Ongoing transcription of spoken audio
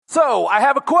So, I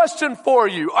have a question for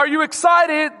you. Are you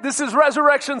excited? This is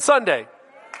Resurrection Sunday.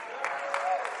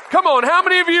 Come on, how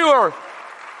many of you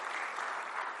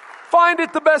find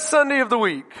it the best Sunday of the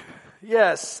week?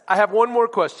 Yes, I have one more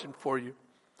question for you.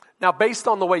 Now, based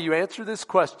on the way you answer this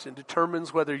question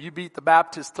determines whether you beat the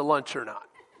Baptist to lunch or not.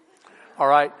 All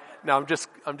right? No,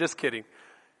 I'm just kidding.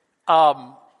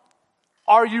 Are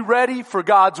you ready for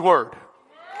God's Word?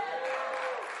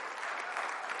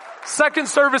 Second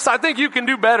service, I think you can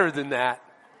do better than that.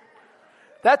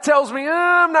 That tells me,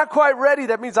 I'm not quite ready.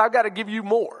 That means I've got to give you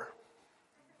more.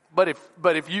 But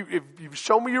if you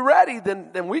show me you're ready,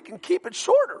 then we can keep it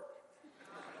shorter.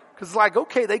 Because it's like,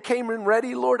 okay, they came in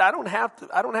ready, Lord. I don't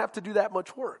have to do that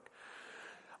much work.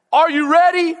 Are you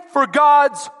ready for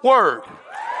God's Word?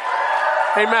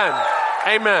 Amen.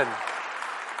 Amen.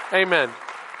 Amen.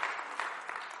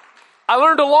 I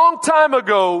learned a long time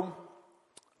ago,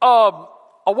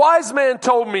 a wise man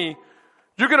told me,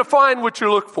 you're going to find what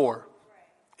you look for.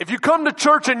 If you come to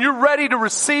church and you're ready to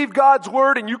receive God's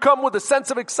Word and you come with a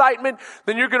sense of excitement,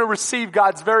 then you're going to receive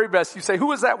God's very best. You say,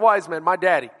 who is that wise man? My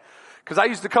daddy. Because I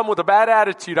used to come with a bad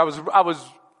attitude. I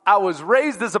was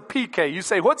raised as a PK. You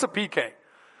say, what's a PK?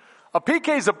 A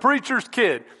PK is a preacher's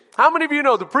kid. How many of you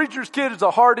know the preacher's kid is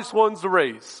the hardest ones to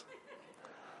raise?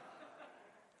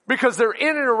 Because they're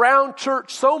in and around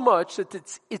church so much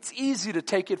that it's easy to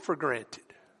take it for granted.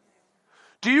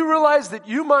 Do you realize that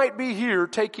you might be here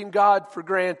taking God for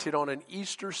granted on an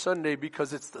Easter Sunday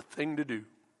because it's the thing to do?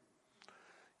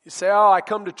 You say, I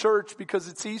come to church because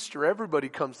it's Easter. Everybody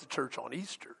comes to church on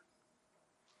Easter.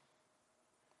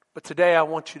 But today I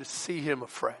want you to see Him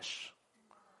afresh.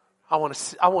 I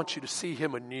want you to see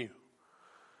Him anew.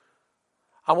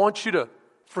 I want you to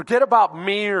forget about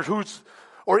me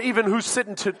or even who's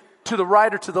sitting to the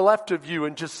right or to the left of you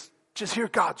and just hear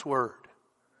God's Word.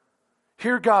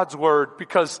 Hear God's Word,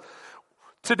 because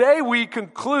today we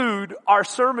conclude our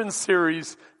sermon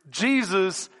series,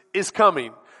 Jesus is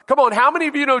Coming. Come on, how many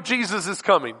of you know Jesus is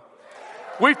coming?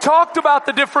 We've talked about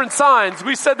the different signs.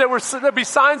 We said there'd be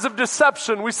signs of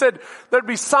deception. We said there'd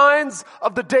be signs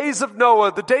of the days of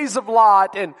Noah, the days of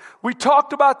Lot. And we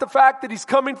talked about the fact that He's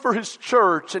coming for His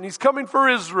church and He's coming for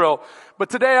Israel.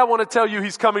 But today I want to tell you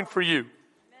He's coming for you. Amen.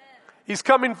 He's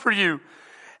coming for you.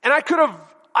 And I could have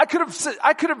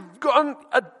gone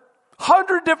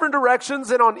 100 different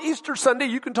directions. And on Easter Sunday,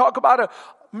 you can talk about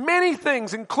many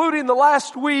things, including the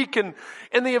last week and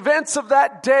the events of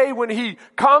that day when He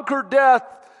conquered death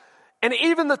and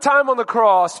even the time on the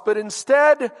cross. But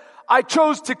instead, I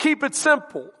chose to keep it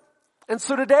simple. And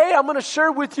so today I'm going to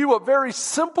share with you a very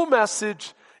simple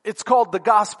message. It's called the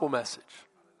gospel message.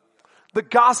 The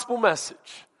gospel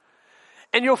message.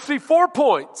 And you'll see 4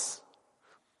 points.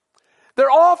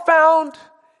 They're all found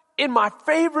in my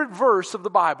favorite verse of the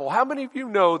Bible. How many of you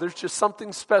know there's just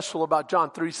something special about John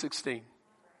 3:16?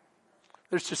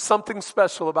 There's just something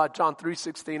special about John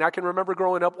 3:16. I can remember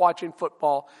growing up watching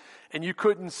football, and you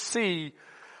couldn't see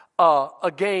a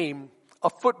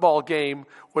football game,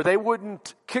 where they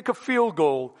wouldn't kick a field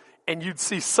goal, and you'd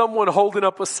see someone holding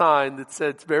up a sign that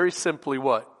said very simply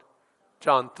what?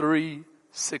 John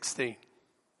 3:16.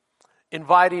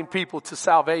 Inviting people to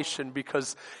salvation,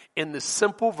 because in this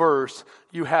simple verse,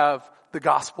 you have the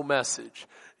gospel message.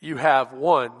 You have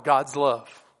 1, God's love.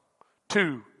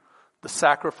 2, the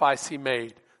sacrifice He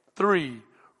made. 3,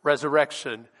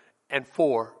 resurrection. And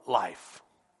 4, life.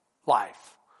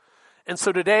 Life. And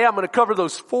so today I'm going to cover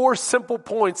those 4 simple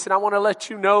points, and I want to let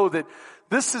you know that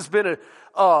this has been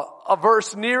a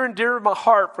verse near and dear to my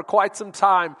heart for quite some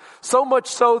time. So much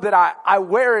so that I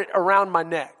wear it around my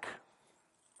neck.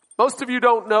 Most of you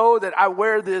don't know that I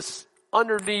wear this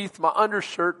underneath my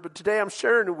undershirt, but today I'm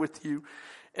sharing it with you.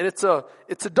 And it's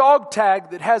a dog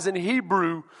tag that has in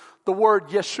Hebrew the word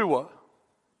Yeshua.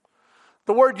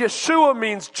 The word Yeshua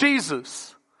means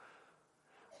Jesus.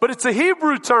 But it's a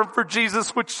Hebrew term for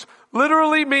Jesus, which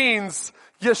literally means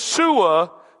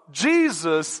Yeshua,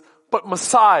 Jesus, but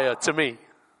Messiah to me.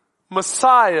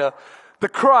 Messiah, the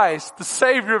Christ, the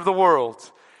Savior of the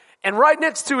world. And right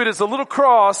next to it is a little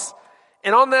cross.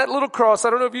 And on that little cross, I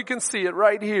don't know if you can see it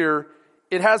right here,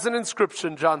 it has an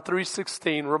inscription, John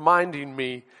 3:16, reminding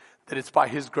me that it's by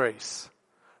His grace.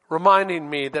 Reminding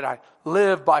me that I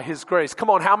live by His grace.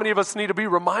 Come on, how many of us need to be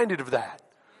reminded of that?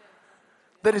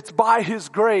 That it's by His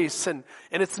grace and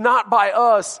it's not by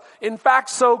us. In fact,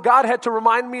 so God had to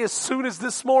remind me as soon as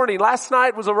this morning. Last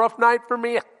night was a rough night for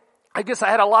me. I guess I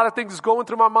had a lot of things going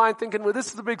through my mind thinking, well,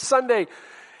 this is a big Sunday.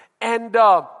 And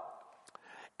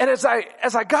as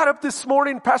I got up this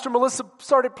morning, Pastor Melissa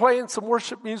started playing some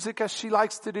worship music as she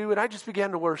likes to do, and I just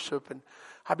began to worship, and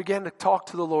I began to talk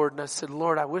to the Lord, and I said,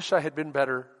 Lord, I wish I had been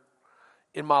better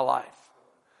in my life.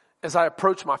 As I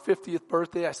approached my 50th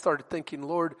birthday, I started thinking,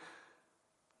 Lord,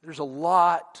 there's a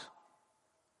lot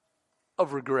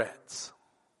of regrets.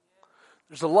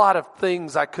 There's a lot of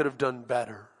things I could have done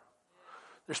better.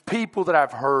 There's people that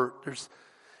I've hurt.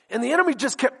 And the enemy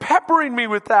just kept peppering me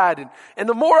with that. And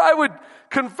the more I would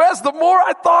confess, the more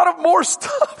I thought of more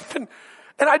stuff. And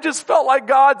I just felt like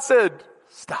God said,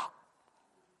 stop.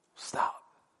 Stop.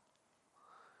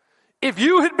 If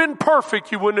you had been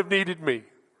perfect, you wouldn't have needed me.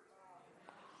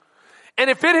 And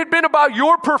if it had been about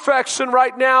your perfection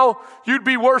right now, you'd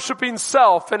be worshiping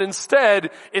self. And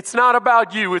instead, it's not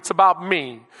about you, it's about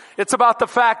me. It's about the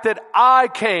fact that I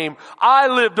came, I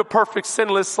lived a perfect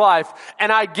sinless life,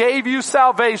 and I gave you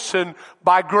salvation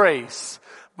by grace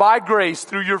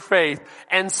through your faith.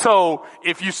 And so,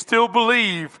 if you still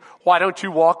believe, why don't you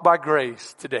walk by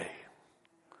grace today?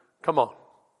 Come on.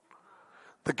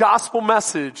 The gospel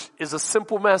message is a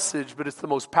simple message, but it's the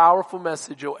most powerful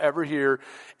message you'll ever hear,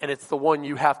 and it's the one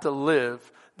you have to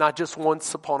live, not just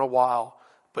once upon a while,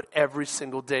 but every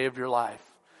single day of your life.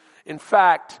 In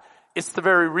fact, it's the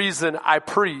very reason I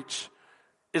preach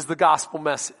is the gospel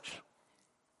message.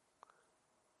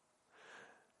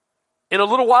 In a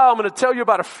little while, I'm going to tell you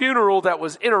about a funeral that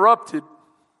was interrupted,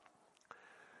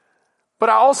 but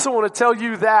I also want to tell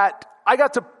you that I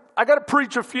got to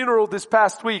preach a funeral this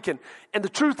past week, and the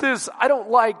truth is, I don't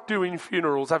like doing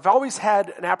funerals. I've always had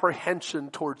an apprehension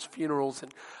towards funerals,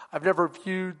 and I've never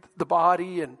viewed the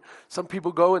body, and some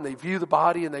people go and they view the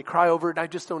body and they cry over it, and I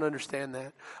just don't understand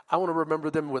that. I want to remember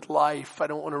them with life. I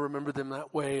don't want to remember them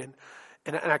that way, and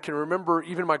I can remember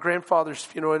even my grandfather's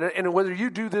funeral, and whether you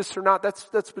do this or not,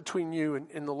 that's between you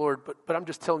and the Lord, but I'm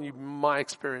just telling you my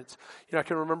experience. I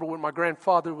can remember when my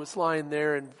grandfather was lying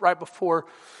there, and right before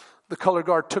the color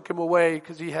guard took him away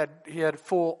because he had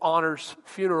full honors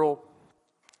funeral,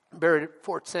 buried at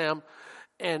Fort Sam,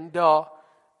 and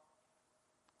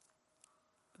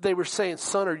they were saying,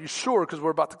 "Son, are you sure?" Because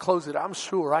we're about to close it. I'm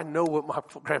sure. I know what my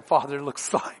grandfather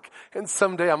looks like, and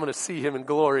someday I'm going to see him in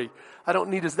glory. I don't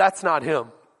need his. That's not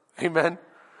him. Amen.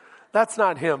 That's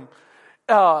not him.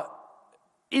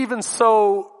 Even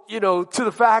so, to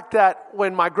the fact that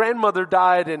when my grandmother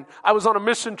died, and I was on a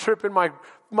mission trip, and my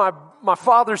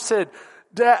father said,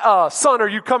 "Son, are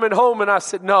you coming home?" And I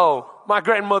said, "No, my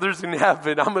grandmother's in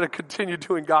heaven. I'm going to continue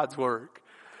doing God's work."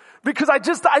 Because I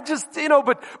just,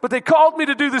 but they called me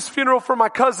to do this funeral for my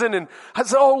cousin, and I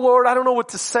said, "Oh Lord, I don't know what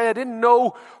to say." I didn't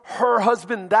know her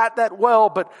husband that well,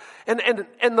 but,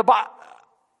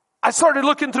 I started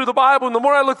looking through the Bible, and the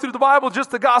more I looked through the Bible, just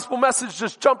the gospel message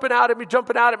just jumping out at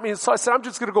me. And so I said, I'm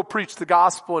just going to go preach the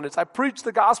gospel. And as I preached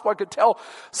the gospel, I could tell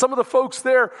some of the folks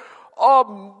there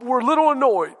were a little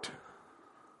annoyed.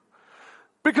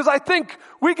 Because I think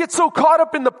we get so caught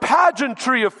up in the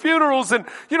pageantry of funerals and,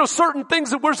 certain things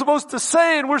that we're supposed to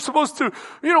say, and we're supposed to,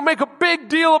 make a big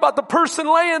deal about the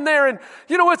person laying there. And,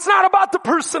 it's not about the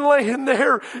person laying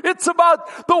there. It's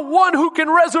about the one who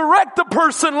can resurrect the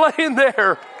person laying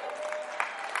there.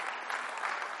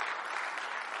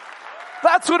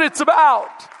 That's what it's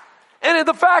about. And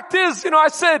the fact is, I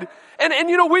said, and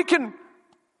we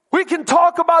can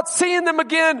talk about seeing them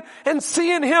again and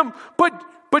seeing him,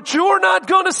 but you're not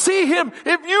going to see him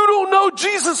if you don't know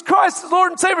Jesus Christ as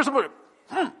Lord and Savior. Somebody,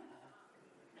 I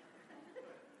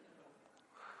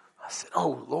said,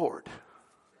 "Oh Lord,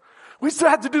 we still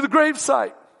have to do the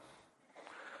gravesite."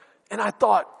 And I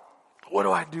thought, what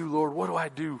do I do, Lord? What do I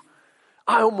do?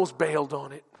 I almost bailed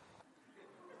on it.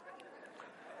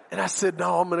 And I said,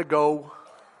 "No, I'm going to go.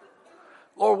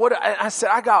 Lord, I said,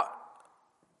 I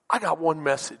got one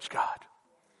message, God."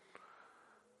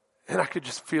 And I could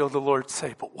just feel the Lord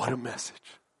say, "But what a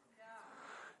message."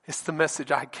 It's the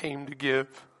message I came to give.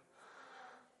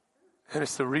 And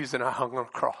it's the reason I hung on a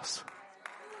cross.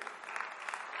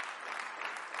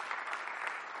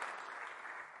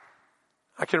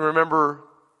 I can remember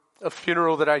a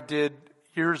funeral that I did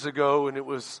years ago, and it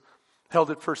was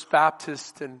held at First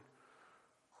Baptist, and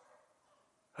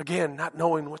again, not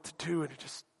knowing what to do, and it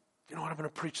just, I'm going to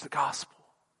preach the gospel.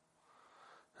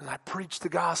 And I preached the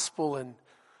gospel, and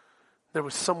there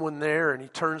was someone there, and he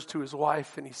turns to his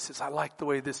wife, and he says, "I like the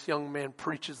way this young man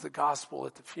preaches the gospel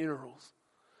at the funerals.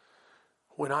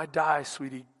 When I die,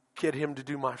 sweetie, get him to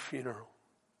do my funeral."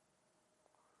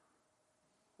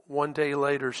 One day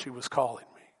later, she was calling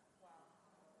me.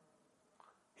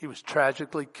 He was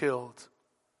tragically killed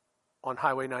on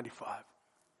Highway 95.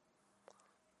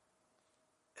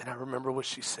 And I remember what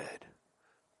she said: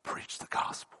 "Preach the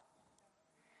gospel."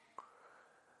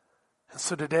 And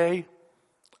so today,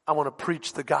 I want to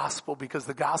preach the gospel, because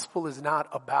the gospel is not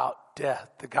about death.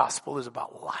 The gospel is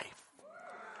about life.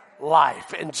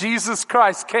 life. And Jesus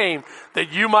Christ came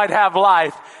that you might have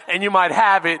life and you might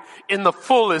have it in the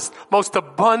fullest, most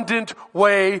abundant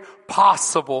way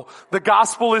possible. The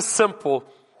gospel is simple.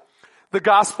 The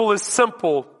gospel is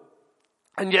simple,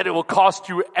 and yet it will cost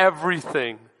you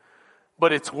everything,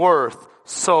 but it's worth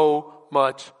so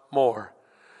much more.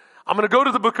 I'm going to go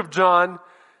to the book of John,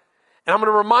 and I'm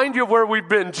going to remind you of where we've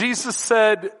been. Jesus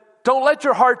said, don't let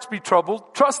your hearts be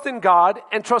troubled. Trust in God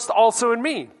and trust also in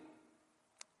me.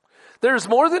 There's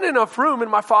more than enough room in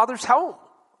my Father's home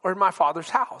or in my Father's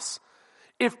house.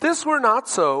 If this were not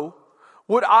so,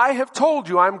 would I have told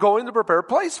you I'm going to prepare a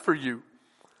place for you?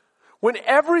 When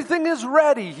everything is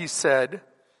ready, he said,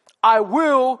 I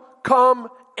will come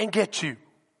and get you.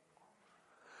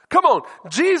 Come on,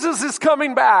 Jesus is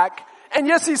coming back. And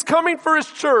yes, he's coming for his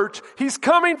church. He's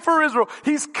coming for Israel.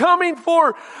 He's coming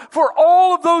for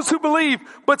all of those who believe.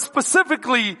 But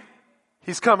specifically,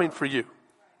 he's coming for you.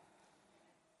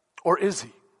 Or is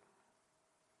he?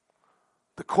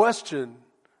 The question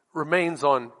remains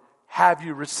on, have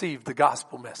you received the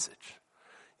gospel message?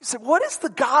 You say, what is the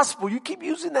gospel? You keep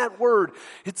using that word.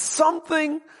 It's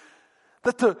something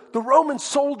that the Roman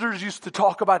soldiers used to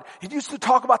talk about. It used to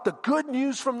talk about the good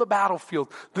news from the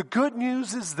battlefield. The good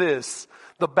news is this: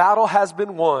 the battle has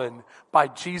been won by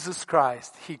Jesus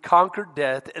Christ. He conquered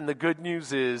death, and the good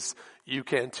news is you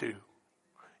can too.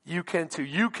 You can too.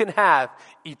 You can have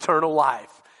eternal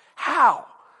life. How?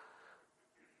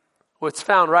 Well, it's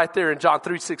found right there in John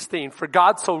 3:16. For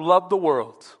God so loved the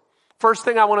world. First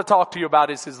thing I want to talk to you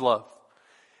about is his love.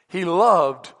 He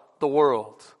loved the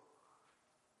world.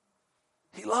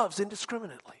 He loves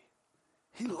indiscriminately.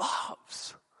 He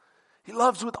loves. He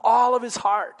loves with all of his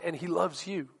heart, and he loves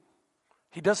you.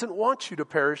 He doesn't want you to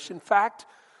perish. In fact,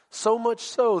 so much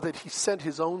so that he sent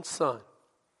his own son.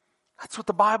 That's what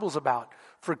the Bible's about.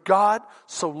 For God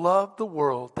so loved the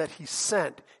world that he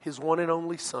sent his one and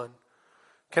only son.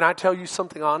 Can I tell you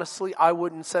something honestly? I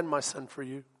wouldn't send my son for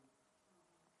you.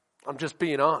 I'm just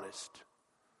being honest.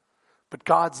 But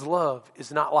God's love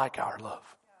is not like our love.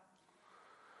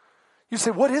 You say,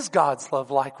 what is God's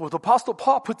love like? Well, the Apostle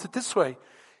Paul puts it this way.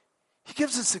 He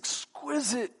gives this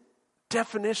exquisite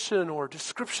definition or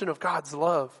description of God's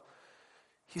love.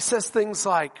 He says things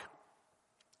like,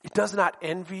 it does not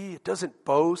envy, it doesn't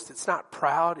boast, it's not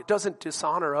proud, it doesn't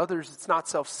dishonor others, it's not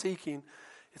self-seeking,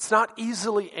 it's not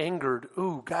easily angered.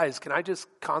 Ooh, guys, can I just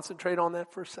concentrate on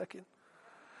that for a second?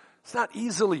 It's not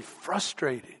easily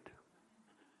frustrated.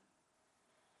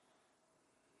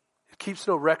 It keeps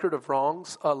no record of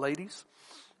wrongs, ladies.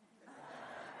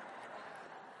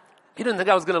 You didn't think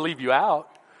I was going to leave you out.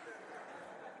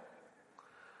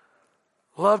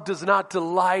 Love does not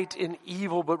delight in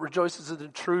evil, but rejoices in the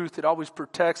truth. It always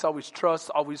protects, always trusts,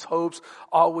 always hopes,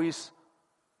 always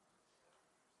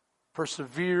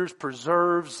perseveres,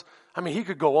 preserves. I mean, he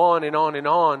could go on and on and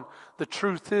on. The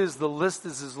truth is, the list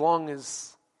is as long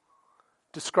as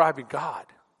describing God.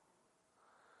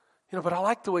 You know, but I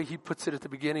like the way he puts it at the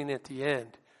beginning and at the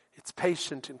end. It's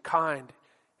patient and kind,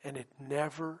 and it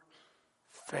never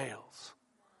fails.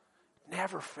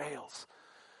 Never fails.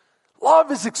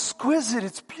 Love is exquisite.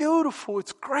 It's beautiful.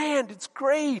 It's grand. It's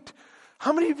great.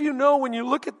 How many of you know when you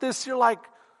look at this, you're like,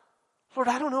 Lord,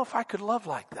 I don't know if I could love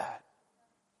like that.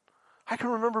 I can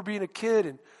remember being a kid,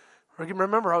 and I can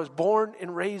remember I was born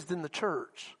and raised in the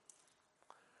church.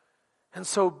 And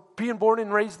so being born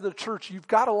and raised in the church, you've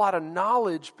got a lot of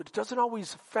knowledge, but it doesn't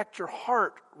always affect your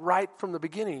heart right from the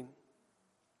beginning.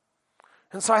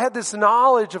 And so I had this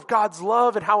knowledge of God's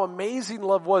love and how amazing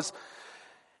love was.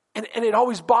 And it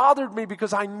always bothered me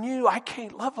because I knew I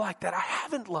can't love like that. I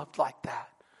haven't loved like that.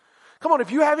 Come on,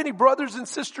 if you have any brothers and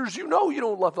sisters, you know you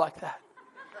don't love like that.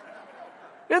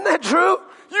 Isn't that true?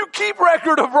 You keep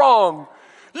record of wrong.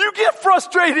 You get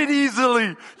frustrated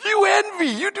easily. You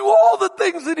envy. You do all the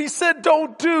things that he said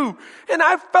don't do. And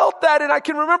I felt that, and I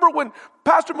can remember when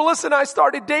Pastor Melissa and I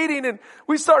started dating and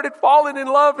we started falling in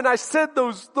love, and I said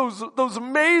those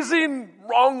amazing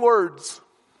wrong words.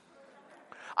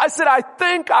 I said, I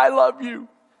think I love you.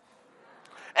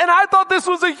 And I thought this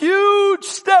was a huge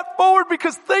step forward,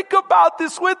 because think about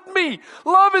this with me.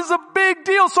 Love is a big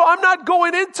deal, so I'm not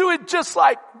going into it just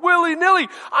like willy-nilly.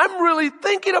 I'm really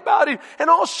thinking about it. And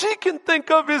all she can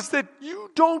think of is that you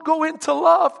don't go into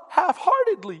love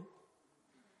half-heartedly.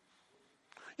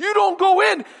 You don't go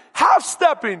in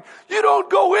half-stepping. You don't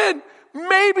go in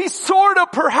maybe, sort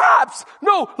of, perhaps.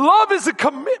 No, love is a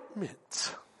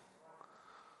commitment.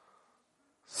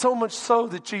 So much so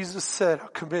that Jesus said, I'll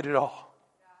commit it all.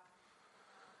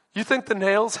 You think the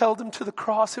nails held him to the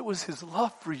cross? It was his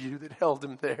love for you that held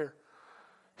him there.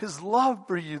 His love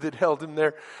for you that held him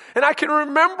there. And I can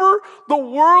remember the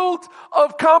world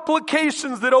of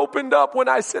complications that opened up when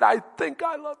I said, I think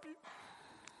I love you.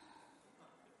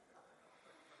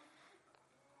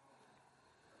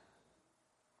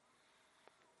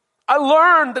 I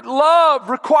learned that love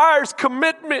requires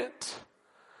commitment.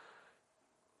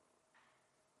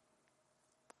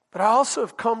 But I also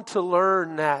have come to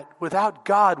learn that without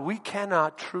God, we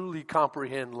cannot truly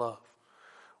comprehend love.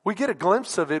 We get a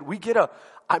glimpse of it.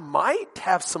 I might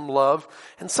have some love.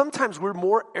 And sometimes we're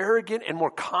more arrogant and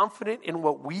more confident in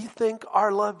what we think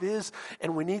our love is.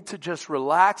 And we need to just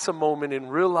relax a moment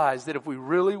and realize that if we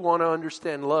really want to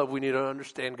understand love, we need to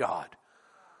understand God.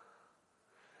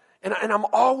 And I'm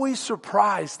always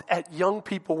surprised at young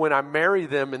people when I marry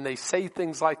them and they say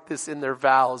things like this in their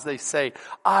vows. They say,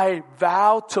 I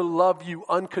vow to love you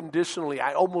unconditionally.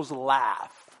 I almost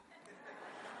laugh.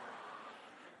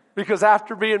 Because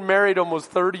after being married almost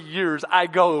 30 years, I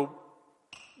go,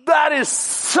 that is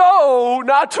so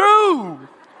not true.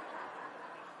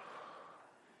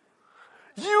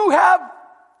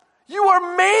 You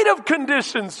are made of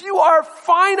conditions. You are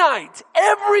finite.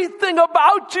 Everything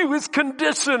about you is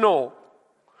conditional.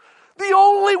 The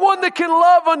only one that can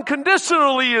love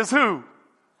unconditionally is who?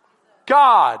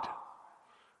 God.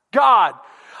 God.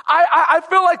 I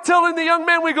feel like telling the young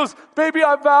man when he goes, baby,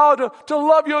 I vow to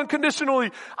love you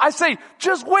unconditionally. I say,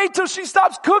 just wait till she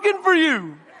stops cooking for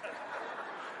you.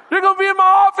 You're going to be in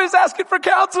my office asking for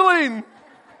counseling.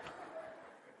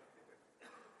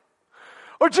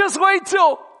 Or just wait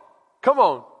till, come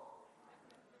on.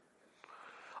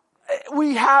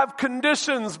 We have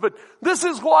conditions, but this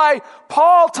is why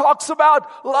Paul talks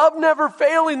about love never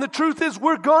failing. The truth is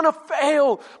we're going to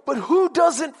fail, but who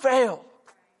doesn't fail?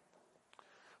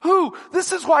 Who?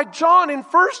 This is why John in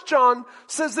 1 John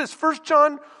says this. 1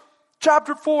 John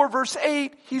chapter 4 verse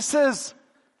 8, he says,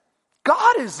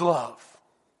 God is love.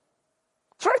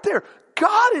 It's right there.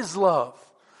 God is love.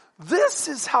 This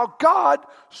is how God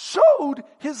showed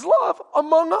his love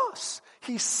among us.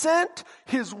 He sent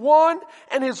his one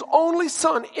and his only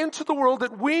Son into the world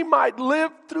that we might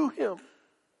live through him.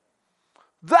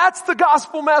 That's the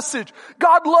gospel message.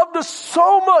 God loved us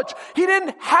so much. He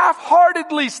didn't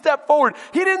half-heartedly step forward.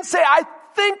 He didn't say, I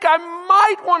think I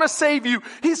might want to save you.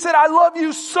 He said, I love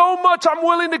you so much, I'm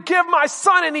willing to give my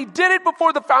Son. And he did it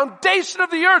before the foundation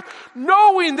of the earth,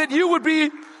 knowing that you would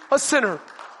be a sinner.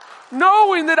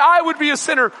 Knowing that I would be a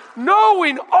sinner.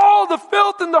 Knowing all the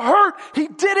filth and the hurt. He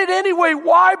did it anyway.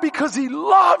 Why? Because he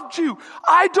loved you.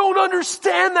 I don't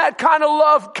understand that kind of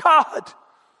love, God.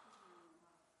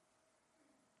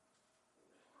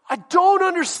 I don't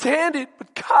understand it,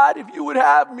 but God, if you would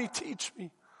have me, teach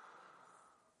me.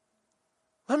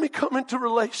 Let me come into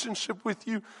relationship with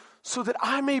you so that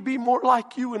I may be more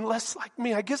like you and less like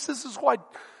me. I guess this is why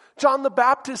John the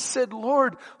Baptist said,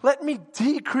 Lord, let me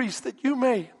decrease that you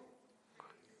may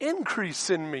increase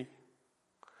in me.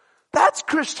 That's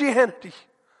Christianity.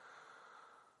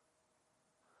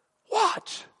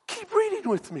 Watch. Keep reading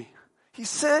with me. He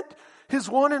sent his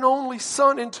one and only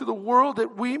Son into the world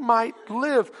that we might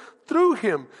live through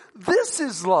him. This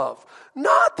is love.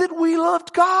 Not that we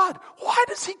loved God. Why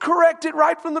does he correct it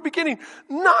right from the beginning?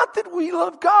 Not that we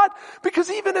love God. Because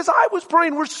even as I was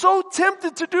praying, we're so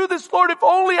tempted to do this. Lord, if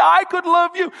only I could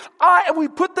love you. And we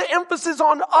put the emphasis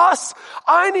on us.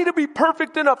 I need to be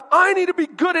perfect enough. I need to be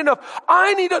good enough.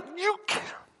 You can't.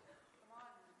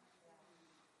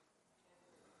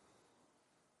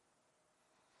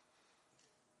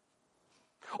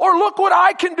 Or look what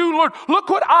I can do, Lord. Look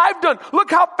what I've done.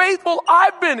 Look how faithful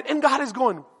I've been. And God is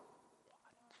going,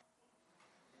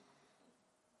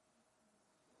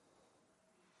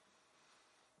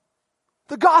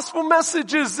 the gospel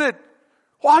message is that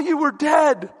while you were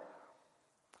dead,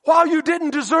 while you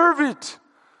didn't deserve it,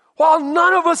 while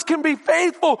none of us can be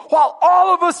faithful, while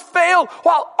all of us fail,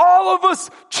 while all of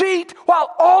us cheat, while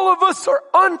all of us are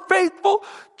unfaithful,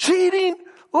 cheating,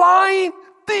 lying,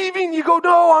 thieving, you go,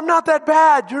 no, I'm not that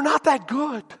bad. You're not that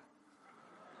good.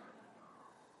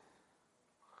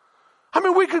 I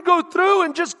mean, we could go through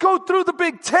and just go through the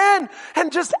Big Ten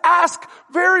and just ask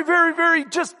very, very, very,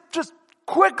 just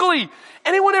quickly.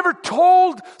 Anyone ever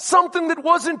told something that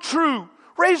wasn't true?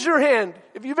 Raise your hand.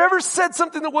 If you've ever said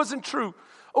something that wasn't true.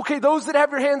 Okay, those that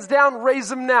have your hands down, raise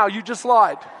them now. You just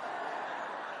lied.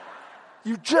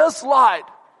 You just lied.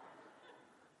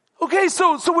 Okay,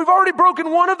 so we've already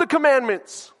broken one of the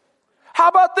commandments. How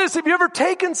about this? Have you ever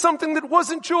taken something that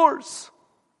wasn't yours?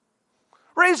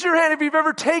 Raise your hand if you've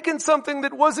ever taken something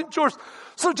that wasn't yours.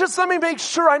 So just let me make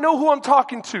sure I know who I'm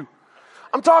talking to.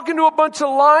 I'm talking to a bunch of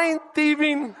lying,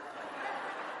 thieving.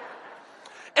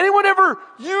 Anyone ever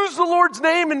use the Lord's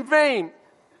name in vain?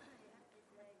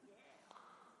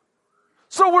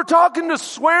 so we're talking to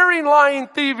swearing, lying,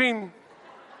 thieving.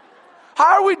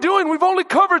 How are we doing? We've only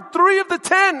covered 3 of the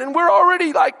 10 and we're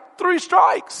already like 3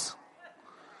 strikes.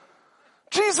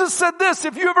 Jesus said this,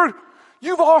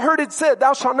 you've all heard it said,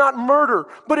 thou shalt not murder.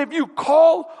 But if you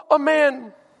call a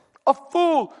man a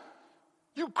fool,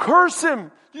 you curse him,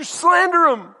 you slander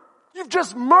him, you've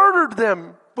just murdered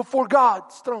them before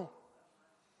God's throne.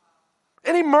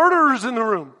 Any murderers in the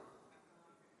room?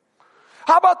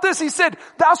 How about this? He said,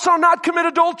 thou shalt not commit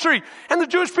adultery. And the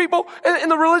Jewish people and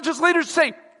the religious leaders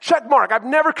say, check mark, I've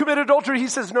never committed adultery. He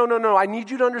says, no, I need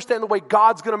you to understand the way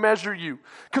God's going to measure you.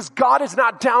 Because God is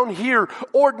not down here,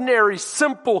 ordinary,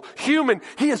 simple, human.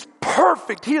 He is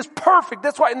perfect. He is perfect.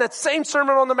 That's why in that same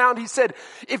Sermon on the Mount, he said,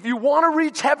 if you want to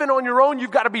reach heaven on your own,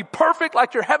 you've got to be perfect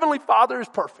like your heavenly Father is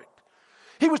perfect.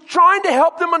 He was trying to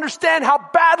help them understand how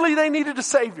badly they needed a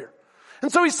Savior.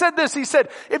 And so he said this, he said,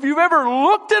 if you've ever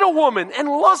looked at a woman and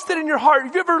lusted in your heart,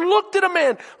 if you've ever looked at a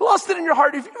man, lusted in your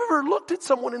heart, if you've ever looked at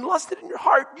someone and lusted in your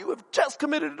heart, you have just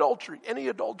committed adultery. Any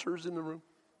adulterers in the room?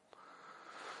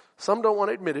 Some don't want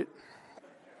to admit it.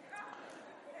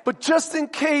 But just in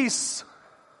case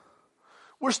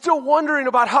we're still wondering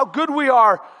about how good we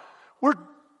are,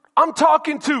 I'm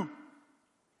talking to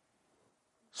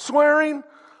swearing,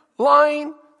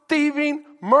 lying, thieving,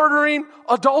 murdering,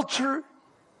 adultery.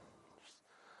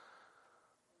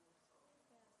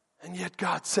 And yet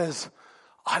God says,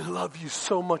 I love you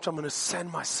so much, I'm going to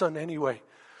send my son anyway.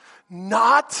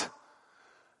 Not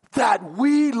that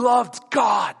we loved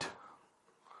God,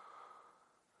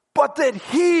 but that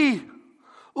he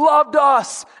loved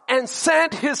us and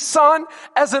sent his son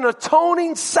as an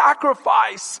atoning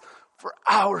sacrifice for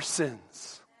our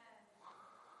sins.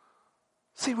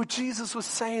 See what Jesus was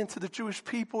saying to the Jewish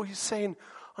people? He's saying,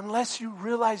 unless you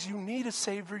realize you need a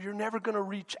Savior, you're never going to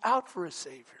reach out for a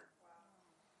Savior.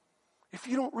 If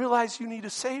you don't realize you need a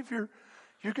Savior,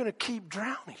 you're going to keep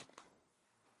drowning.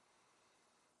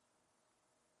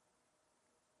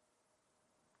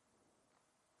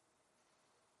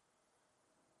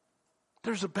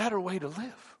 There's a better way to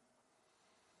live.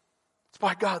 It's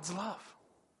by God's love.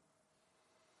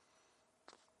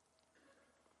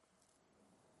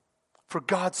 For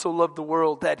God so loved the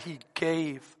world that he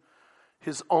gave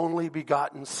his only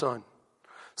begotten Son.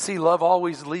 See, love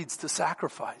always leads to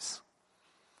sacrifice.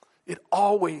 It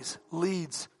always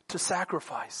leads to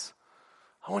sacrifice.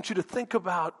 I want you to think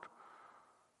about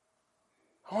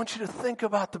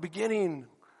the beginning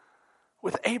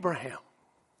with Abraham.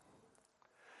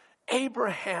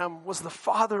 Abraham was the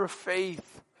father of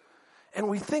faith. And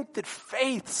we think that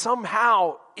faith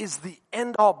somehow is the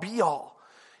end-all be-all.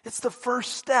 It's the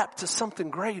first step to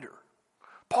something greater.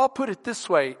 Paul put it this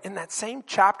way in that same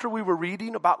chapter we were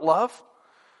reading about love.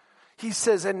 He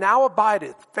says, and now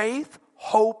abideth faith,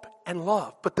 hope, and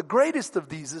love. But the greatest of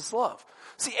these is love.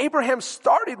 See, Abraham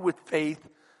started with faith,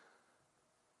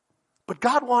 but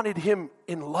God wanted him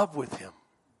in love with him.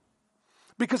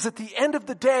 Because at the end of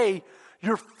the day,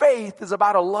 your faith is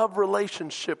about a love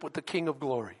relationship with the King of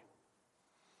Glory.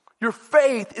 Your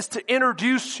faith is to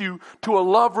introduce you to a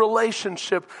love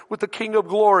relationship with the King of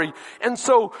Glory. And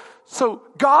so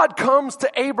God comes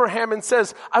to Abraham and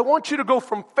says, I want you to go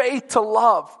from faith to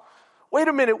love. Wait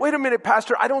a minute,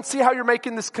 Pastor. I don't see how you're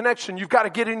making this connection. You've got to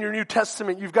get in your New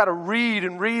Testament. You've got to read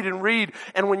and read and read.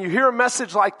 And when you hear a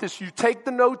message like this, you take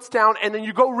the notes down and then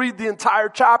you go read the entire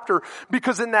chapter.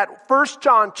 Because in that 1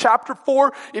 John chapter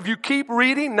 4, if you keep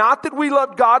reading, not that we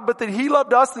loved God, but that he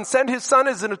loved us and sent his son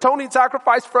as an atoning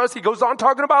sacrifice for us. He goes on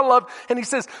talking about love and he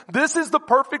says, this is the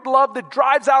perfect love that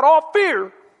drives out all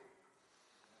fear.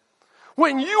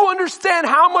 When you understand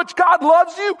how much God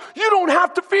loves you, you don't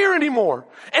have to fear anymore.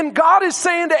 And God is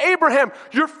saying to Abraham,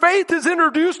 your faith has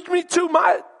introduced me to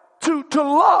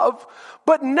love,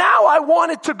 but now I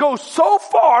want it to go so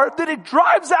far that it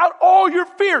drives out all your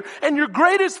fear. And your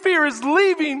greatest fear is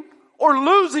leaving or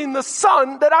losing the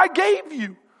son that I gave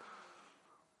you.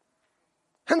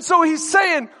 And so he's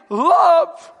saying,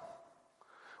 love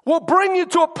will bring you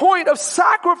to a point of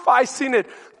sacrificing it.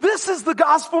 This is the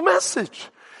gospel message.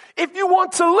 If you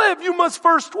want to live, you must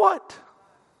first what?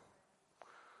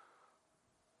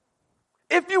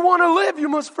 If you want to live, you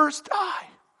must first die.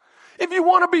 If you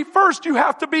want to be first, you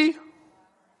have to be.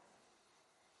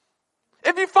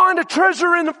 If you find a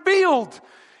treasure in the field,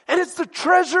 and it's the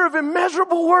treasure of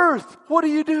immeasurable worth, what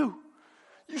do?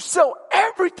 You sell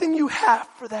everything you have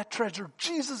for that treasure.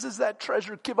 Jesus is that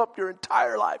treasure. Give up your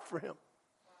entire life for him.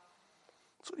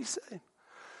 That's what he's saying.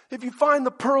 If you find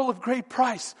the pearl of great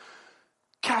price,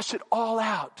 cash it all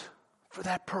out for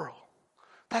that pearl.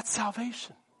 That's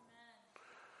salvation.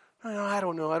 I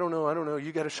don't know.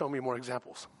 You got to show me more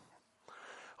examples.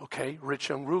 Okay, rich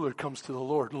young ruler comes to the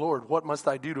Lord. Lord, what must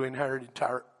I do to inherit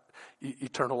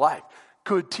eternal life?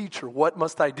 Good teacher, what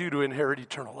must I do to inherit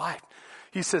eternal life?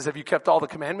 He says, have you kept all the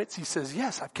commandments? He says,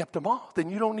 yes, I've kept them all. Then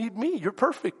you don't need me. You're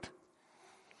perfect.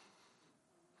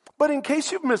 But in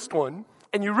case you've missed one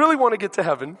and you really want to get to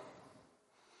heaven,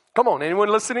 come on, anyone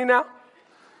listening now?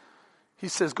 He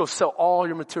says, go sell all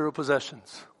your material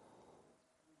possessions.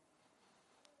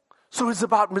 So it's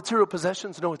about material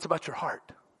possessions? No, it's about your heart.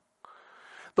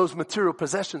 Those material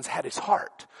possessions had his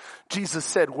heart. Jesus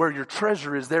said, where your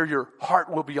treasure is, there your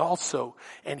heart will be also.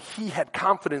 And he had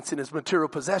confidence in his material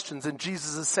possessions. And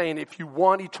Jesus is saying, if you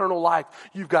want eternal life,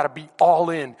 you've got to be all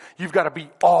in. You've got to be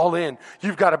all in.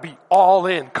 You've got to be all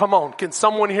in. Come on, can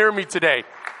someone hear me today?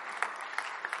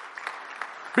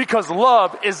 Because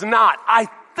love is not, I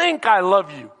think I love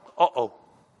you. Uh-oh.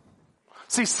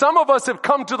 See, some of us have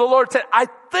come to the Lord and said, I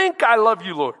think I love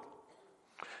you, Lord.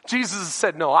 Jesus has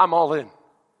said, no, I'm all in.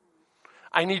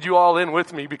 I need you all in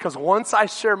with me, because once I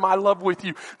share my love with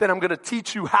you, then I'm going to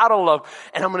teach you how to love,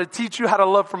 and I'm going to teach you how to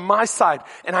love from my side,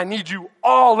 and I need you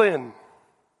all in.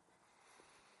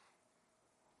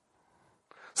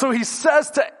 So he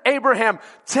says to Abraham,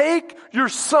 take your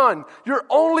son, your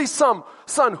only son,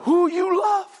 who you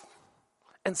love,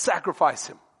 and sacrifice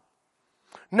him.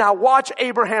 Now watch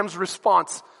Abraham's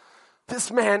response.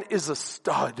 This man is a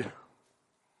stud.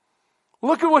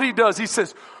 Look at what he does. He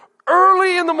says,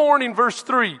 early in the morning, verse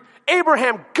 3,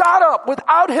 Abraham got up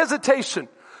without hesitation.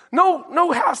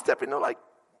 No half stepping, no,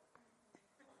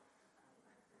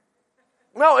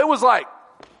 it was like,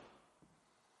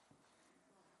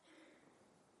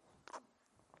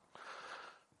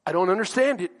 I don't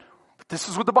understand it, but this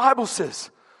is what the Bible says.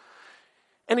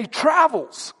 And he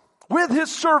travels with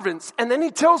his servants, and then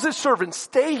he tells his servants,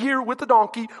 stay here with the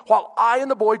donkey while I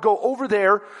and the boy go over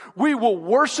there. We will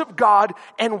worship God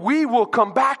and we will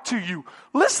come back to you.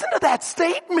 Listen to that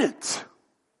statement.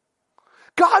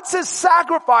 God says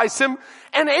sacrifice him,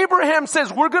 and Abraham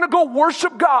says we're going to go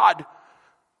worship God.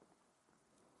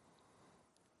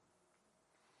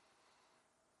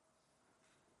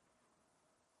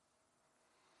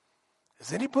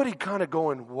 Is anybody kind of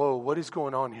going, whoa, what is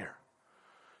going on here?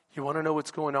 You want to know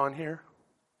what's going on here?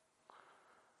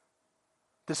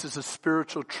 This is a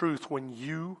spiritual truth. When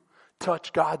you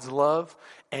touch God's love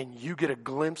and you get a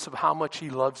glimpse of how much he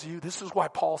loves you, this is why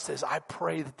Paul says, I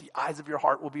pray that the eyes of your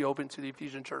heart will be open to the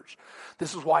Ephesian church.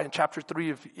 This is why in chapter 3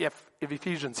 of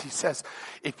Ephesians, he says,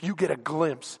 if you get a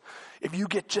glimpse, if you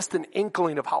get just an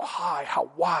inkling of how high,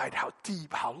 how wide, how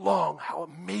deep, how long, how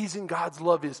amazing God's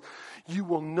love is, you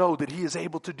will know that he is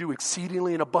able to do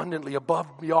exceedingly and abundantly above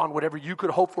and beyond whatever you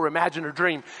could hope for, imagine, or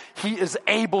dream. He is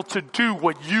able to do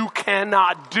what you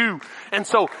cannot do. And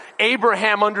so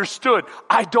Abraham understood,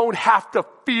 I don't have to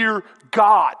fear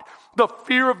God. The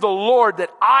fear of the Lord that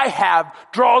I have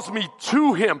draws me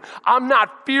to him. I'm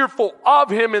not fearful of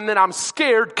him and then I'm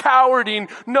scared, cowarding.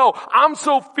 No, I'm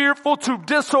so fearful to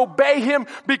disobey him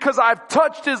because I've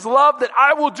touched his love that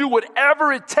I will do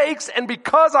whatever it takes. And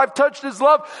because I've touched his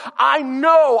love, I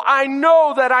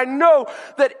know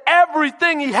that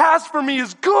everything he has for me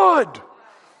is good.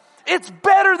 It's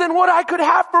better than what I could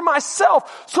have for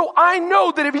myself. So I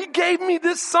know that if he gave me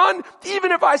this son,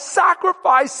 even if I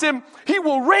sacrifice him, he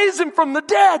will raise him from the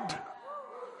dead.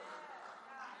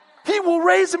 He will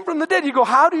raise him from the dead. You go,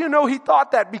 how do you know he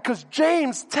thought that? Because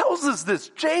James tells us this.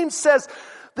 James says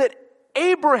that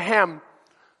Abraham,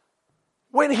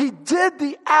 when he did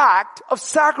the act of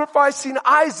sacrificing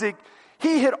Isaac,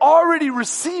 he had already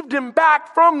received him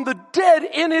back from the dead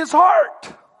in his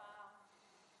heart.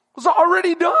 It was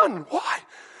already done. Why?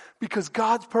 Because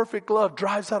God's perfect love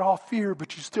drives out all fear,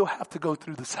 but you still have to go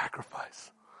through the sacrifice.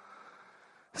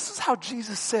 This is how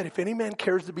Jesus said, if any man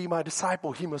cares to be my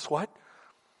disciple, he must what?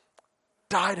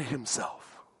 Die to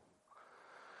himself.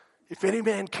 If any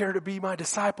man care to be my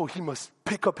disciple, he must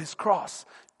pick up his cross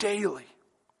daily.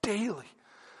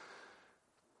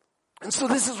 And so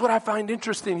this is what I find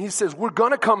interesting. He says, we're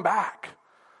going to come back.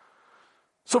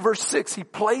 So verse 6, he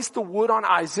placed the wood on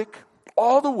Isaac,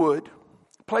 all the wood,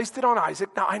 placed it on Isaac.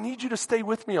 Now I need you to stay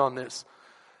with me on this.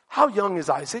 How young is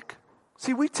Isaac?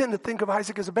 See, we tend to think of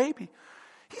Isaac as a baby.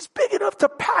 He's big enough to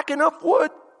pack enough wood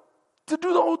to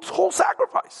do the whole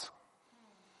sacrifice.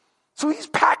 So he's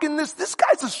packing this. This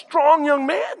guy's a strong young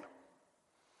man.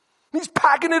 He's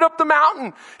packing it up the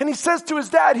mountain. And he says to his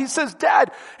dad,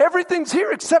 Dad, everything's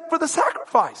here except for the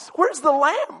sacrifice. Where's the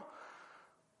lamb?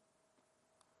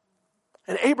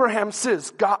 And Abraham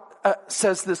says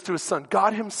this to his son,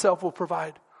 God himself will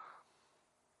provide.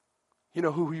 You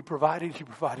know who he provided? He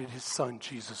provided his son,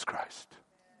 Jesus Christ.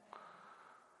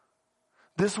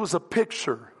 This was a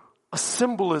picture, a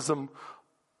symbolism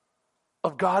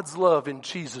of God's love in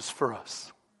Jesus for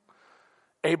us.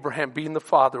 Abraham being the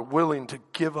father, willing to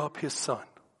give up his son.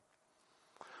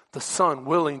 The son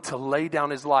willing to lay down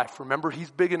his life. Remember, he's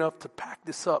big enough to pack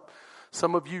this up.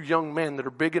 Some of you young men that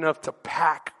are big enough to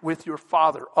pack with your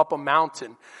father up a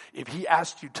mountain, if he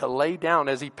asked you to lay down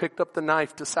as he picked up the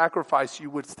knife to sacrifice, you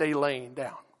would stay laying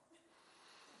down.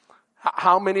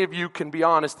 How many of you can be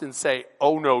honest and say,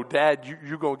 oh no, Dad,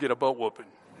 you're going to get a butt whooping?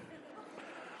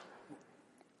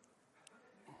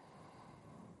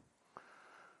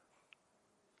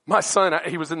 My son,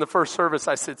 he was in the first service.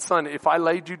 I said, son, if I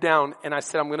laid you down and I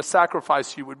said, I'm going to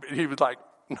sacrifice you, he was like,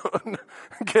 no,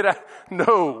 get out.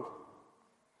 No.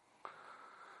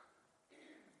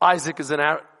 Isaac is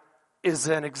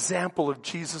an example of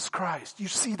Jesus Christ. You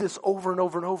see this over and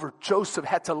over and over. Joseph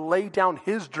had to lay down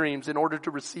his dreams in order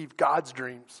to receive God's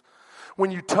dreams.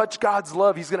 When you touch God's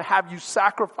love, he's going to have you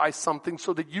sacrifice something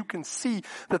so that you can see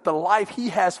that the life he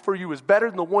has for you is better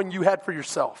than the one you had for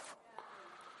yourself.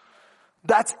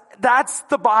 That's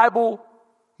the Bible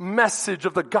message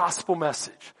of the gospel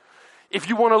message. If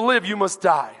you want to live, you must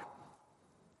die.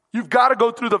 You've got to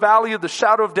go through the valley of the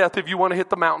shadow of death if you want to hit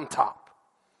the mountaintop.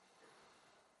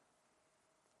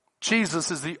 Jesus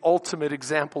is the ultimate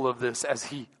example of this as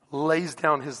he lays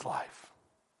down his life.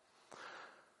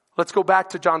 Let's go back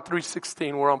to John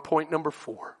 3:16. We're on point number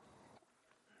 4.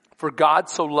 For God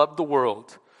so loved the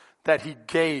world that he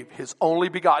gave his only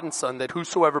begotten son, that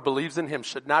whosoever believes in him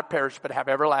should not perish but have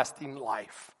everlasting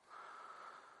life.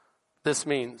 This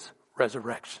means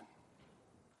resurrection.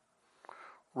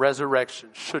 Resurrection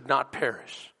should not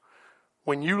perish.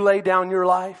 When you lay down your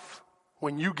life,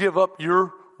 when you give up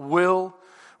your will,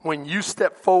 when you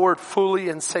step forward fully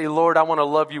and say, Lord, I want to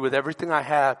love you with everything I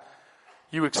have,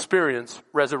 you experience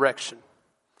resurrection.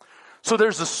 So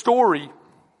there's a story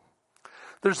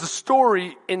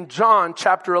in John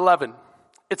chapter 11.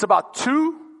 It's about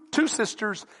two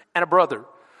sisters and a brother.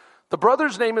 The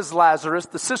brother's name is Lazarus.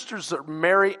 The sisters are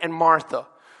Mary and Martha.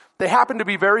 They happen to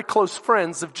be very close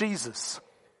friends of Jesus.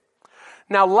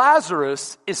 Now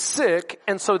Lazarus is sick,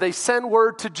 and so they send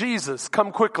word to Jesus,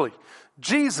 come quickly.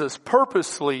 Jesus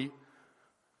purposely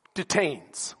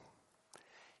detains.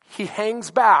 He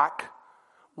hangs back,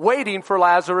 waiting for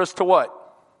Lazarus to what?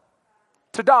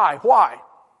 To die. Why?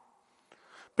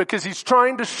 Because he's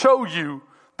trying to show you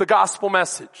the gospel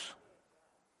message.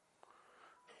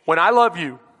 When I love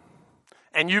you,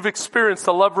 and you've experienced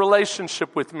a love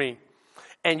relationship with me,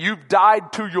 and you've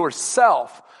died to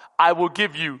yourself, I will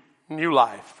give you new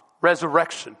life,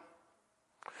 resurrection.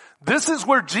 This is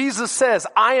where Jesus says,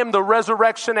 I am the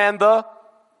resurrection and the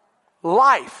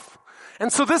life.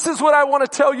 And so this is what I want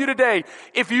to tell you today.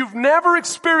 If you've never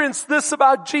experienced this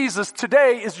about Jesus,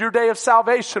 today is your day of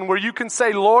salvation where you can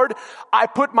say, Lord, I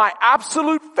put my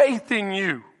absolute faith in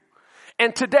you.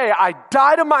 And today I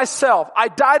die to myself. I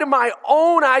die to my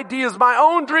own ideas, my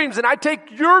own dreams, and I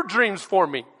take your dreams for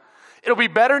me. It'll be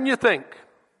better than you think.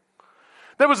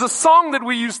 There was a song that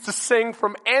we used to sing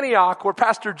from Antioch where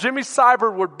Pastor Jimmy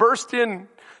Seibert would burst in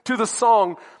to the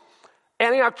song,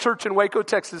 Antioch Church in Waco,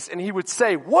 Texas, and he would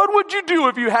say, what would you do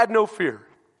if you had no fear?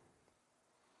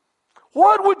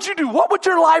 What would you do? What would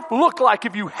your life look like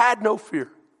if you had no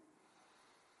fear?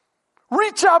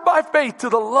 Reach out by faith to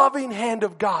the loving hand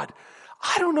of God.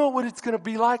 I don't know what it's going to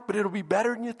be like, but it'll be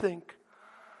better than you think.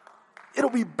 It'll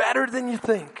be better than you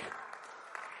think.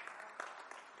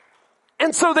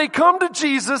 And so they come to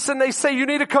Jesus and they say, you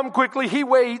need to come quickly. He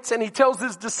waits and he tells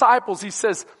his disciples, he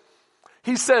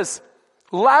says,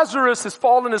 Lazarus has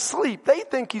fallen asleep. They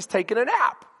think he's taking a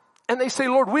nap. And they say,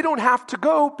 Lord, we don't have to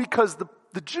go because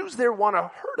the Jews there want to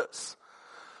hurt us.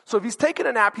 So if he's taking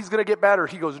a nap, he's going to get better.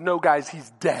 He goes, no guys, he's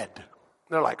dead. And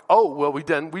they're like, oh, well, we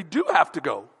do have to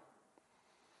go.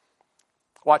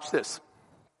 Watch this.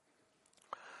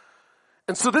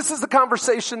 And so this is the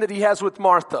conversation that he has with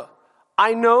Martha.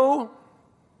 I know.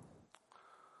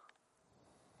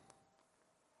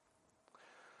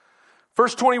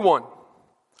 Verse 21.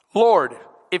 Lord,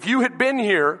 if you had been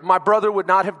here, my brother would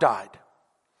not have died.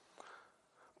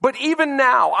 But even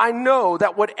now, I know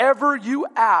that whatever you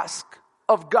ask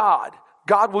of God,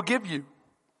 God will give you.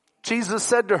 Jesus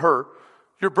said to her,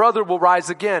 your brother will rise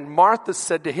again. Martha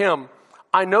said to him,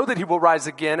 I know that he will rise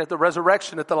again at the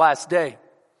resurrection at the last day.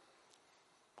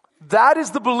 That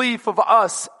is the belief of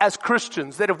us as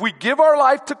Christians, that if we give our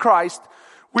life to Christ,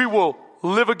 we will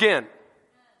live again.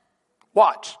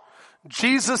 Watch.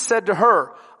 Jesus said to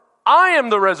her, I am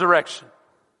the resurrection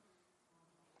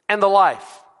and the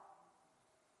life.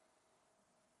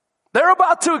 They're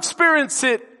about to experience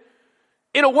it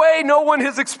in a way no one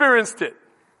has experienced it.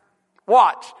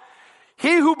 Watch.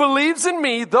 He who believes in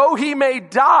me, though he may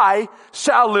die,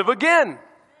 shall live again.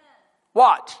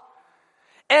 Watch.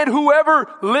 And whoever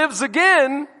lives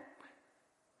again,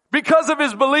 because of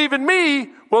his belief in me,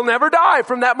 will never die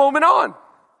from that moment on.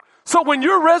 So when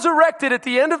you're resurrected at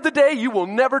the end of the day, you will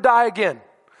never die again.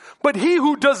 But he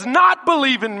who does not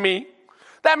believe in me,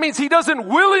 that means he doesn't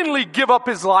willingly give up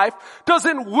his life,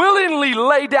 doesn't willingly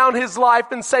lay down his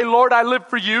life and say, Lord, I live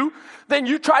for you. Then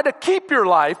you try to keep your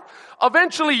life.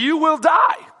 Eventually you will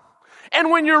die.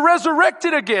 And when you're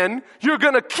resurrected again, you're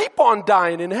going to keep on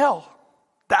dying in hell.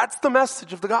 That's the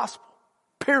message of the gospel.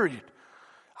 Period.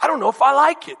 I don't know if I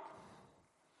like it.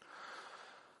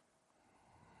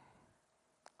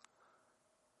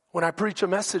 When I preach a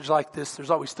message like this, there's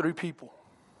always three people.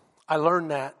 I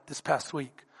learned that this past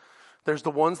week. There's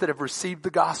the ones that have received the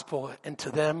gospel, and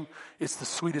to them, it's the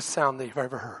sweetest sound they've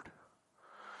ever heard.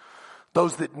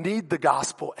 Those that need the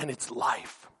gospel, and it's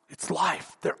life. It's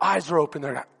life. Their eyes are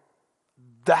open.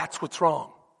 That's what's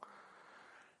wrong.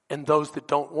 And those that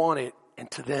don't want it, and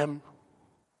to them,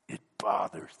 it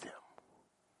bothers them.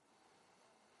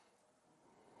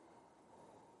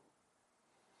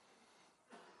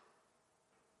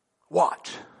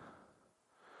 Watch.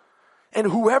 And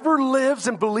whoever lives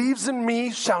and believes in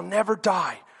me shall never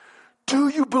die. Do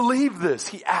you believe this?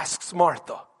 He asks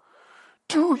Martha.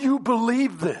 Do you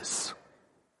believe this?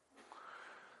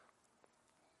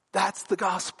 That's the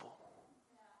gospel.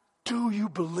 Do you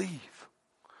believe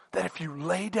that if you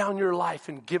lay down your life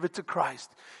and give it to Christ,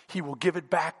 He will give it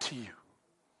back to you?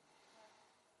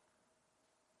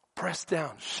 Pressed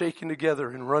down, shaken together,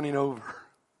 and running over.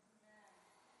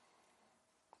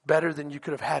 Better than you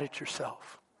could have had it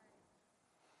yourself.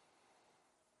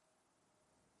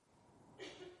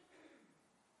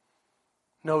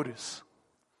 Notice,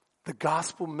 the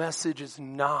gospel message is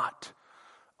not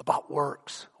about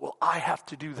works. Well, I have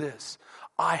to do this.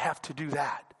 I have to do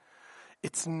that.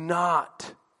 It's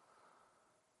not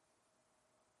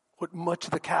what much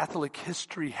of the Catholic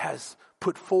history has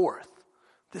put forth.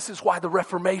 This is why the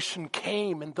Reformation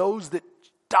came, and those that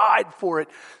died for it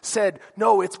said,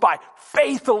 no, it's by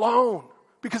faith alone.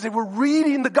 Because they were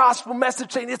reading the gospel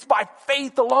message saying it's by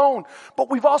faith alone.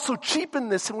 But we've also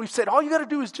cheapened this and we've said, all you got to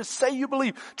do is just say you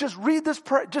believe. Just read this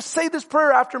prayer. Just say this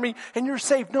prayer after me and you're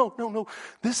saved. No.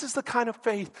 This is the kind of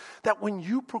faith that when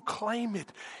you proclaim it,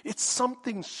 it's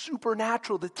something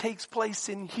supernatural that takes place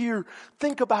in here.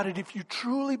 Think about it. If you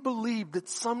truly believe that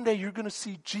someday you're going to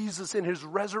see Jesus in His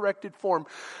resurrected form,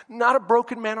 not a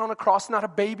broken man on a cross, not a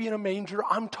baby in a manger.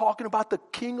 I'm talking about the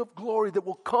King of glory that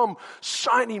will come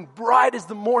shining bright as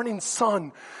the morning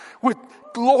sun, with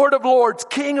Lord of lords,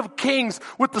 King of kings,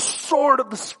 with the sword of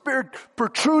the Spirit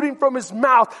protruding from His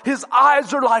mouth. His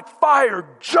eyes are like fire,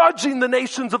 judging the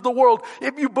nations of the world.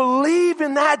 If you believe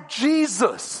in that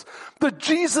Jesus, the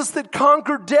Jesus that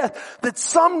conquered death, that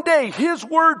someday His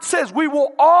word says we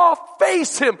will all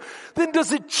face Him, then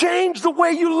does it change the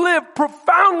way you live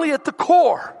profoundly at the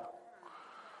core?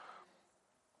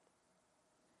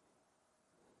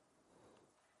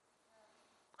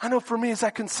 I know for me, as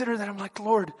I consider that, I'm like,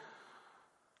 Lord,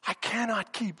 I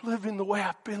cannot keep living the way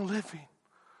I've been living.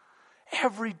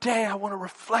 Every day I want to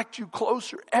reflect You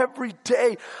closer. Every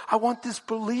day I want this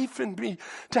belief in me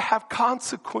to have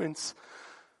consequence,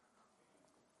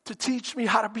 to teach me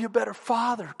how to be a better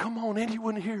father. Come on,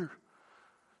 anyone here?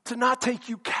 To not take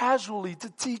You casually, to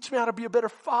teach me how to be a better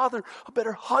father, a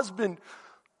better husband,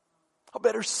 a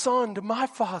better son to my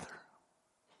father.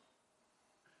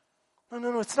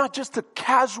 No. It's not just a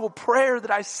casual prayer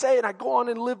that I say and I go on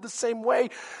and live the same way.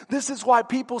 This is why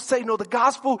people say, no, the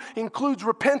gospel includes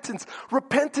repentance.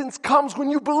 Repentance comes when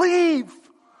you believe.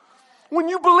 When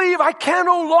you believe, I can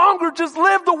no longer just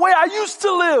live the way I used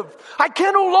to live. I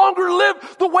can no longer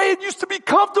live the way it used to be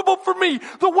comfortable for me.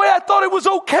 The way I thought it was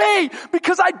okay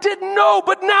because I didn't know.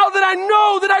 But now that I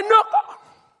know,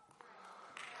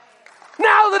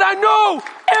 now that I know,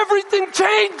 everything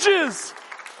changes.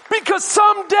 Because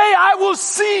someday I will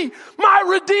see my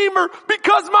Redeemer.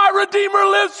 Because my Redeemer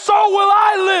lives, so will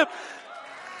I live.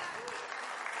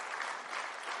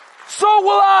 So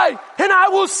will I. And I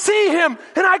will see Him.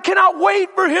 And I cannot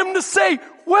wait for Him to say,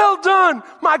 well done,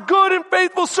 my good and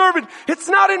faithful servant. It's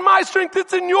not in my strength,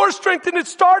 it's in Your strength. And it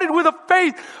started with a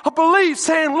faith, a belief,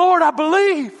 saying, Lord, I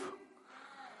believe.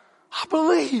 I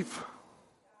believe.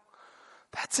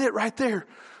 That's it right there.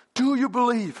 Do you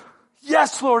believe?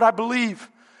 Yes, Lord, I believe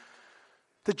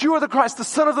that You are the Christ, the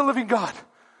Son of the living God.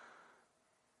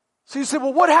 So you say,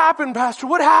 well, what happened, Pastor?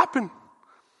 What happened?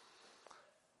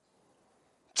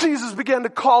 Jesus began to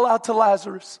call out to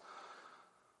Lazarus.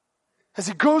 As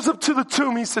He goes up to the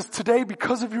tomb, He says, today,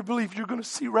 because of your belief, you're going to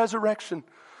see resurrection.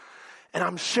 And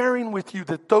I'm sharing with you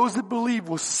that those that believe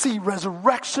will see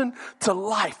resurrection to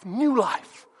life, new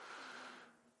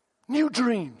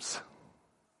dreams.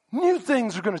 New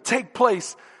things are going to take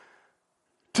place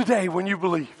today when you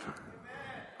believe.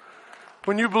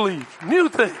 When you believe. New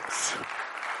things.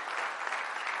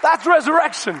 That's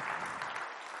resurrection.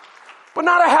 But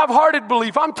not a half-hearted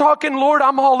belief. I'm talking, Lord,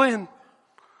 I'm all in.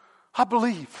 I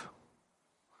believe.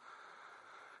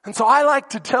 And so I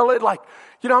like to tell it like,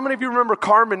 how many of you remember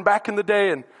Carmen back in the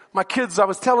day? And my kids, I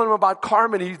was telling them about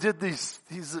Carmen.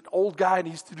 He's an old guy and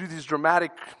he used to do these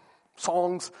dramatic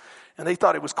songs. And they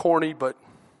thought it was corny, but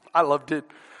I loved it.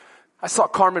 I saw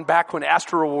Carmen back when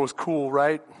Astro was cool,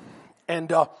 right?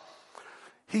 And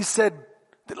he said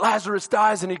that Lazarus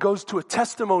dies and he goes to a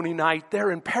testimony night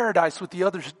there in paradise with the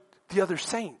other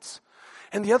saints.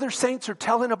 And the other saints are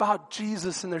telling about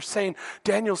Jesus and they're saying,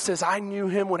 Daniel says, I knew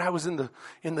him when I was in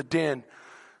the den.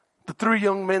 The 3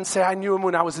 young men say, I knew him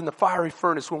when I was in the fiery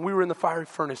furnace, when we were in the fiery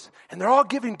furnace. And they're all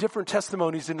giving different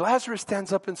testimonies. And Lazarus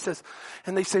stands up and says,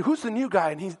 and they say, who's the new guy?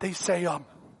 And they say,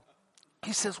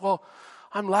 he says, well,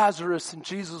 I'm Lazarus and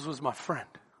Jesus was my friend.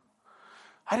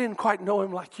 I didn't quite know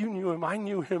him like you knew him. I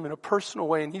knew him in a personal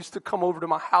way. And he used to come over to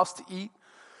my house to eat.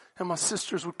 And my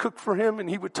sisters would cook for him and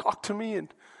he would talk to me.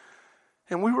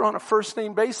 And we were on a first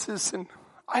name basis. And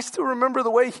I still remember the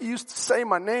way he used to say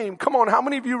my name. Come on, how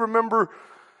many of you remember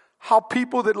how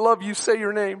people that love you say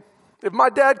your name? If my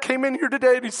dad came in here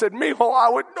today and he said, Mijo, I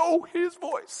would know his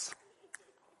voice.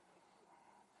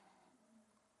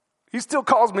 He still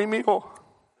calls me Mijo.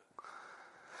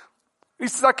 He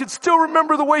says, I can still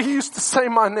remember the way he used to say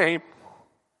my name.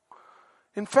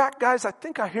 In fact, guys, I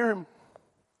think I hear him.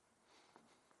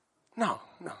 No.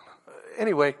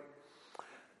 Anyway,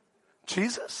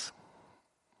 Jesus,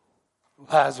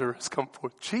 Lazarus, come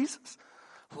forth. Jesus,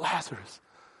 Lazarus.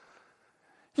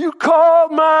 You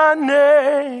called my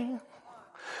name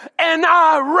and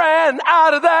I ran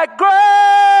out of that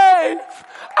grave,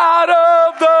 out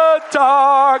of the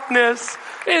darkness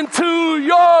into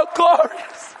your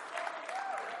glorious.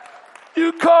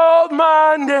 You called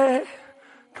my name.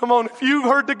 Come on, if you've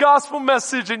heard the gospel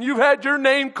message and you've had your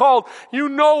name called, you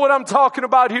know what I'm talking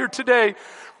about here today.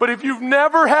 But if you've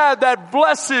never had that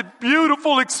blessed,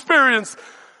 beautiful experience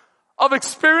of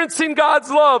experiencing God's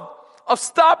love, of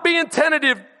stop being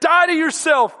tentative, die to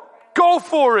yourself, go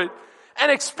for it,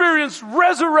 and experience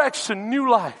resurrection,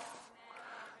 new life,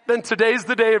 then today's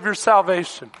the day of your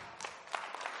salvation.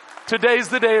 Today's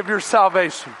the day of your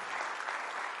salvation.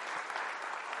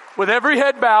 With every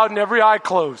head bowed and every eye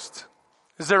closed,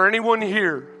 is there anyone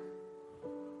here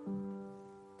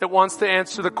that wants to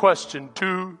answer the question,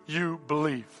 do you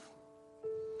believe?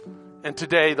 And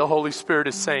today the Holy Spirit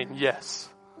is saying, yes.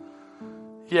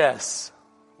 Yes.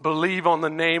 Believe on the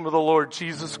name of the Lord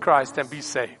Jesus Christ and be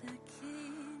saved.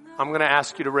 I'm going to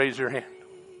ask you to raise your hand.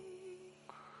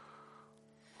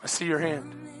 I see your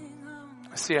hand.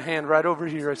 I see a hand right over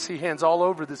here. I see hands all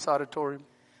over this auditorium.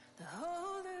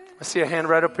 I see a hand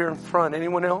right up here in front.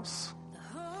 Anyone else?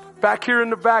 Back here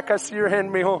in the back, I see your hand,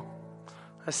 Mijo.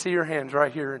 I see your hands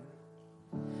right here.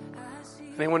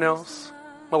 Anyone else?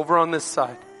 Over on this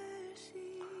side.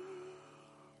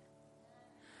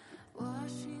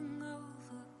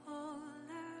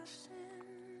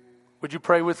 Would you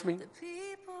pray with me?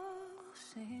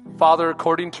 Father,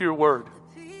 according to your word,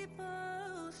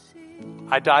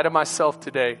 I die to myself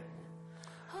today.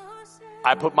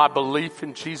 I put my belief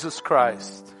in Jesus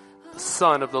Christ, the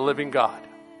Son of the living God.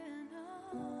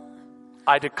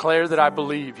 I declare that I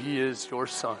believe He is your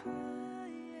Son.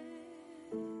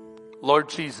 Lord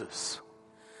Jesus,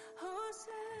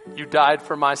 you died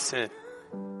for my sin.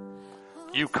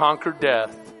 You conquered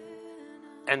death,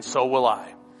 and so will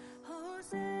I.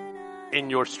 In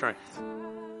your strength.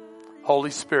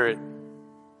 Holy Spirit,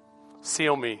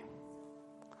 seal me.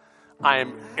 I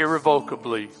am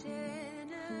irrevocably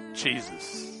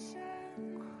Jesus.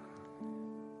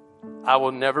 I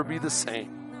will never be the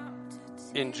same.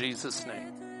 In Jesus'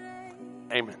 name.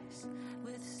 Amen.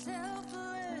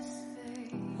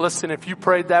 Listen, if you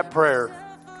prayed that prayer,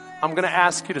 I'm going to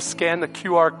ask you to scan the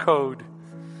QR code.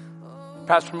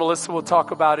 Pastor Melissa will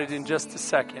talk about it in just a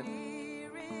second.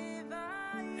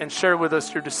 And share with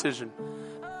us your decision.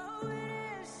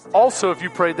 Also, if you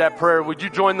prayed that prayer, would you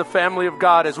join the family of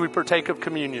God as we partake of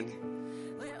communion?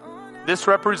 This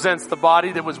represents the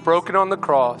body that was broken on the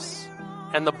cross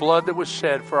and the blood that was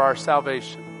shed for our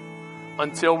salvation.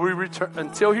 Until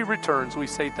He returns, we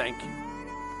say thank you.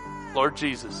 Lord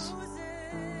Jesus.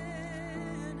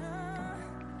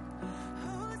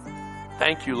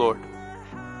 Thank you, Lord,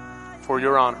 for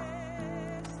your honor.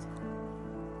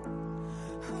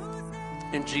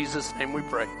 In Jesus' name we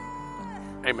pray.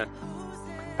 Amen.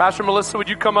 Pastor Melissa, would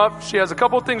you come up? She has a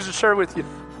couple of things to share with you.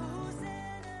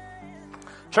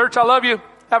 Church, I love you.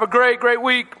 Have a great, great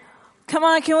week. Come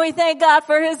on, can we thank God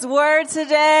for His word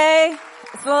today?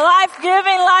 It's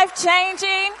life-giving,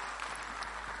 life-changing.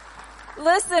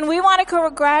 Listen, we want to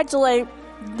congratulate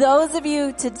those of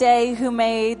you today who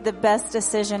made the best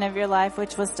decision of your life,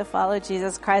 which was to follow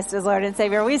Jesus Christ as Lord and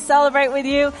Savior. We celebrate with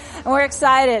you, and we're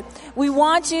excited. We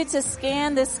want you to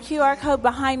scan this QR code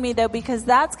behind me, though, because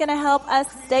that's going to help us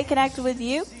stay connected with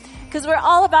you. Because we're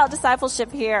all about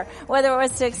discipleship here. Whether it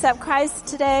was to accept Christ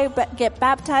today, but get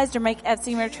baptized, or make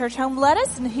FC your church home, let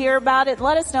us hear about it.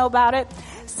 Let us know about it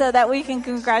so that we can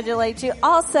congratulate you.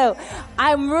 Also,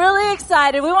 I'm really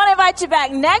excited. We want to invite you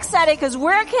back next Sunday because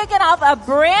we're kicking off a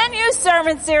brand new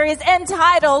sermon series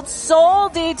entitled Soul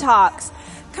Detox.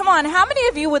 Come on, how many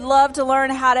of you would love to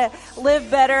learn how to live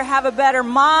better, have a better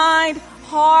mind,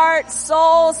 heart,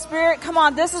 soul, spirit? Come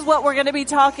on, this is what we're going to be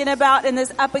talking about in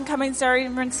this up and coming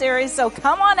sermon series. So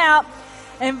come on out,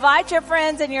 invite your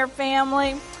friends and your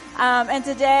family. And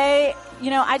today,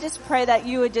 I just pray that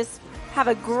you would just have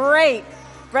a great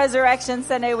Resurrection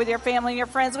Sunday with your family and your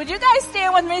friends. Would you guys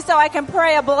stand with me so I can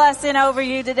pray a blessing over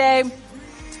you today?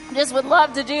 Just would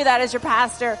love to do that as your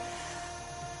pastor.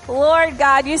 Lord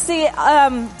God, you see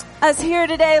us here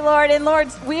today, Lord, and Lord,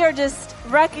 we are just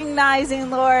recognizing,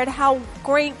 Lord, how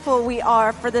grateful we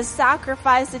are for the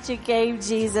sacrifice that you gave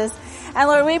Jesus. And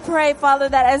Lord, we pray, Father,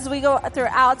 that as we go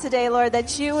throughout today, Lord,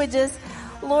 that you would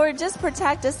just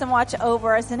protect us and watch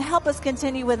over us and help us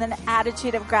continue with an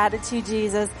attitude of gratitude,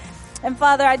 Jesus. And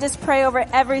Father, I just pray over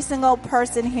every single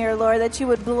person here, Lord, that you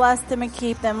would bless them and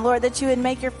keep them. Lord, that you would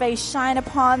make your face shine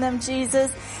upon them,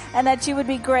 Jesus, and that you would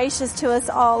be gracious to us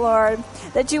all, Lord.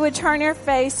 That you would turn your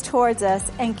face towards us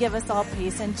and give us all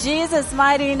peace. In Jesus'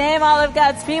 mighty name, all of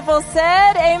God's people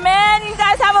said, amen. You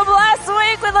guys have a blessed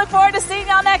week. We look forward to seeing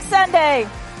y'all next Sunday.